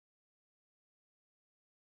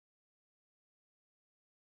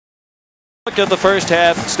Look at the first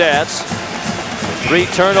half stats. 3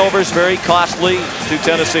 turnovers, very costly to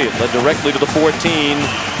Tennessee. It led directly to the 14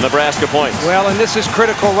 Nebraska points. Well, and this is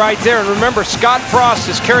critical right there. And remember, Scott Frost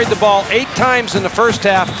has carried the ball 8 times in the first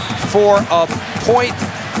half for a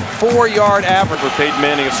 .4-yard average. For Peyton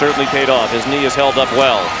Manning, it certainly paid off. His knee is held up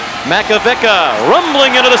well. Makovica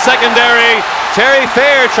rumbling into the secondary. Terry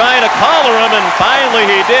Fair trying to collar him, and finally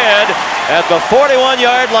he did at the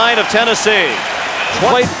 41-yard line of Tennessee.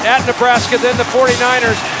 Played at Nebraska, then the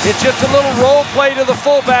 49ers. It's just a little roll play to the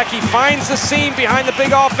fullback. He finds the seam behind the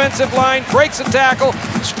big offensive line, breaks a tackle,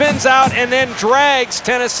 spins out, and then drags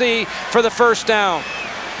Tennessee for the first down.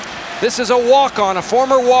 This is a walk-on, a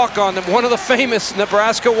former walk-on, one of the famous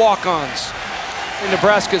Nebraska walk-ons.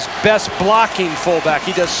 Nebraska's best blocking fullback.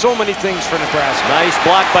 He does so many things for Nebraska. Nice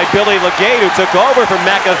block by Billy Legate, who took over for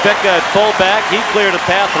Makovica at fullback. He cleared a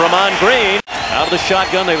path for Ahman Green. Out of the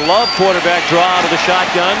shotgun, they love quarterback draw out of the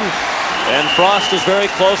shotgun. And Frost is very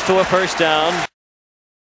close to a first down.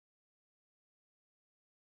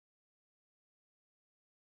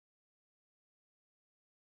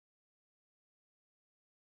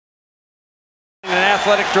 An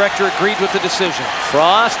athletic director agreed with the decision.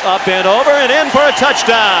 Frost up and over and in for a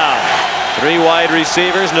touchdown. 3 wide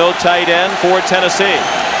receivers, no tight end for Tennessee.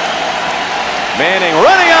 Manning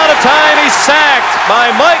running out of time. He's sacked by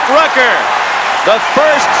Mike Rucker. The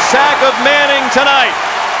first sack of Manning tonight.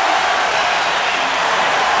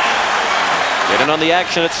 Get in on the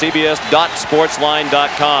action at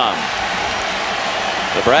cbs.sportsline.com.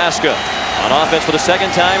 Nebraska on offense for the second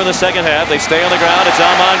time in the second half. They stay on the ground. It's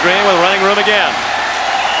Ahman Green with running room again.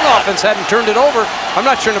 The offense hadn't turned it over. I'm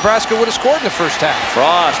not sure Nebraska would have scored in the first half.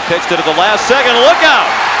 Frost pitched it at the last second. Look out!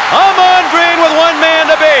 Ahman Green with 1 man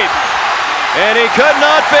to beat. And he could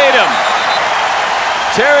not beat him.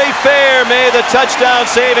 Terry Fair made the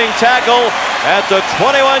touchdown-saving tackle at the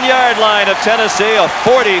 21-yard line of Tennessee. A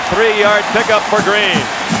 43-yard pickup for Green.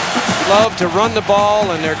 Love to run the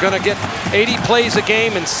ball, and they're going to get 80 plays a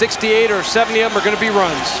game, and 68 or 70 of them are going to be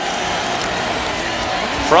runs.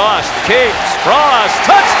 Frost keeps. Frost,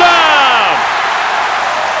 touchdown!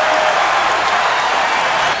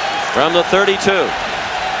 From the 32.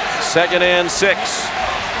 2nd and 6.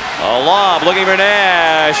 A lob looking for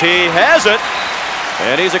Nash. He has it.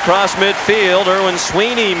 And he's across midfield. Erwin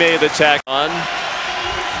Sweeney made the tackle on.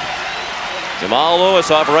 Jamal Lewis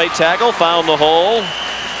off right tackle, found the hole.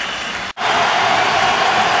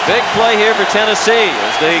 Big play here for Tennessee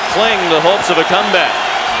as they cling to hopes of a comeback.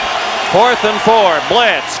 4th and 4,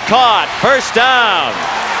 blitz, caught, first down.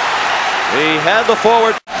 He had the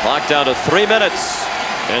forward. Clock down to 3 minutes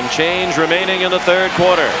and change remaining in the 3rd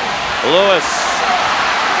quarter. Lewis.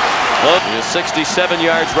 He has 67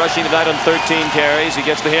 yards rushing tonight on 13 carries. He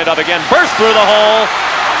gets the handoff again, burst through the hole,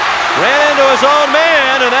 ran into his own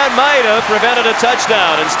man, and that might have prevented a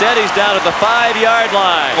touchdown. Instead, he's down at the 5-yard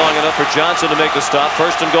line. Long enough for Johnson to make the stop.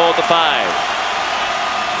 1st and goal at the 5.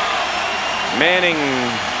 Manning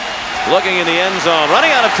looking in the end zone, running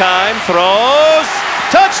out of time, throws,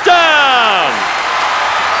 touchdown!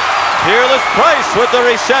 Peerless Price with the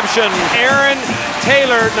reception. Aaron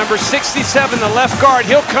Taylor, number 67, the left guard,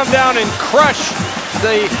 he'll come down and crush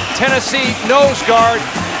the Tennessee nose guard.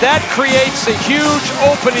 That creates a huge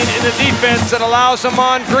opening in the defense that allows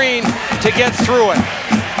Ahman Green to get through it.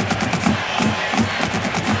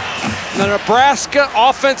 The Nebraska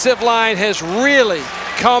offensive line has really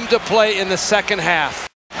come to play in the second half.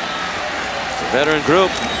 The veteran group,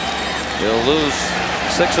 they'll lose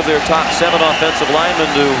 6 of their top 7 offensive linemen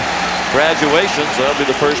to graduation, so that'll be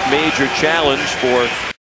the first major challenge for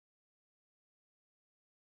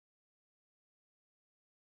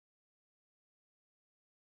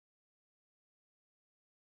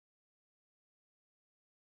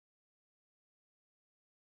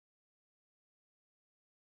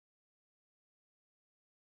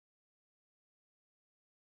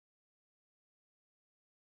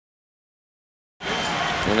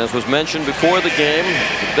And as was mentioned before the game,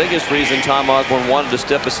 the biggest reason Tom Osborne wanted to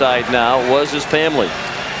step aside now was his family.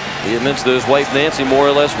 He admits that his wife Nancy more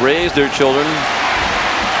or less raised their children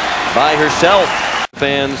by herself.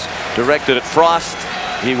 Fans directed at Frost.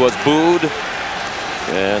 He was booed,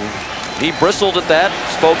 and he bristled at that,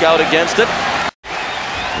 spoke out against it.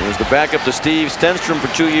 He was the backup to Steve Stenstrom for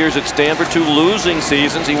 2 years at Stanford, 2 losing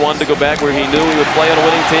seasons. He wanted to go back where he knew he would play on a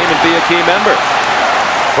winning team and be a key member.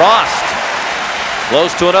 Frost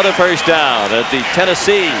close to another first down at the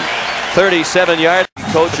Tennessee 37-yard.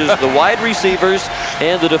 Coaches the wide receivers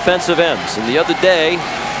and the defensive ends. And the other day,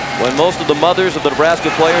 when most of the mothers of the Nebraska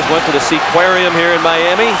players went to the Seaquarium here in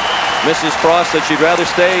Miami, Mrs. Frost said she'd rather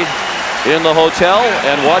stay in the hotel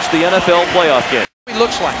and watch the NFL playoff game. He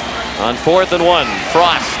looks like. On 4th and 1,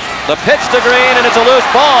 Frost. The pitch to Green, and it's a loose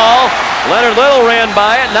ball. Leonard Little ran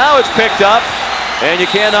by it. Now it's picked up, and you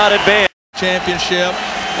cannot advance. Championship,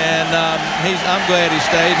 and I'm glad he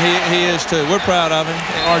stayed. He is too. We're proud of him.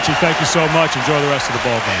 Archie, thank you so much. Enjoy the rest of the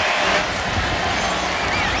ball game.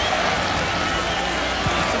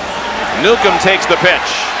 Newcomb takes the pitch.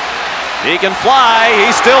 He can fly.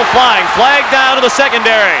 He's still flying. Flag down to the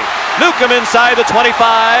secondary. Newcomb inside the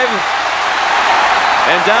 25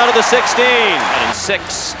 and down to the 16. And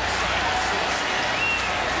 6.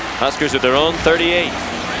 Huskers at their own 38.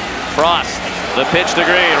 Frost, the pitch to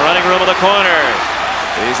Green, running room in the corner.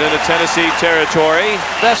 He's into Tennessee territory.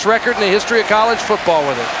 Best record in the history of college football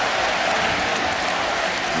with it.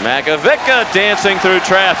 Makovica dancing through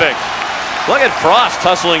traffic. Look at Frost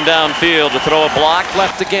hustling downfield to throw a block.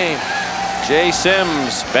 Left the game. Jay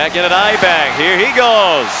Sims back in at I-back. Here he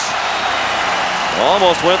goes.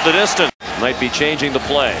 Almost went the distance. Might be changing the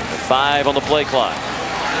play. 5 on the play clock.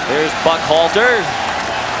 There's Buckhalter.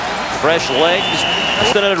 Fresh legs.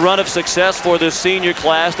 A run of success for this senior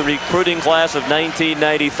class, the recruiting class of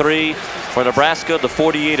 1993 for Nebraska. The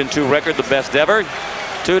 48-2 record, the best ever.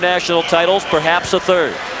 2 national titles, perhaps a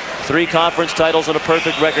 3rd. 3 conference titles and a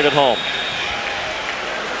perfect record at home.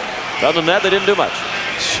 Other than that, they didn't do much.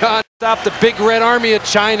 Sean stopped the Big Red Army of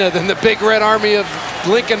China than the Big Red Army of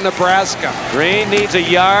Lincoln, Nebraska. Green needs a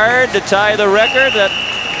yard to tie the record. That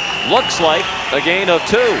looks like a gain of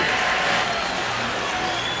 2.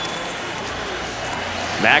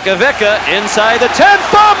 Makovica inside the 10,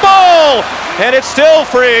 fumble! And it's still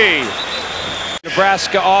free.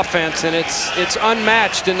 Nebraska offense, and it's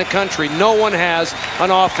unmatched in the country. No one has an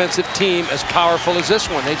offensive team as powerful as this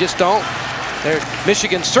one. They just don't.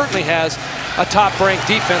 Michigan certainly has a top-ranked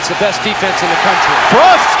defense, the best defense in the country.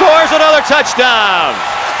 Frost scores another touchdown.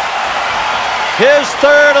 His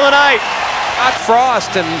 3rd of the night. Scott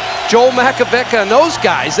Frost and Joel Makovica and those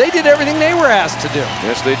guys, they did everything they were asked to do.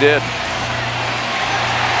 Yes, they did.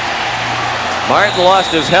 Martin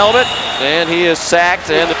lost his helmet, and he is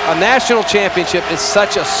sacked. And a national championship is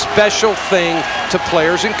such a special thing to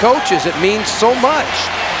players and coaches. It means so much.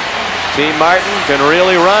 Team Martin can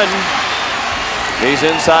really run. He's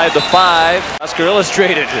inside the 5. Husker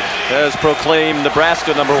Illustrated has proclaimed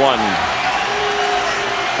Nebraska #1.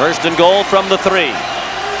 1st and goal from the 3.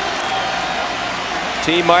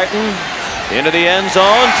 Team Martin into the end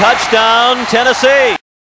zone. Touchdown, Tennessee.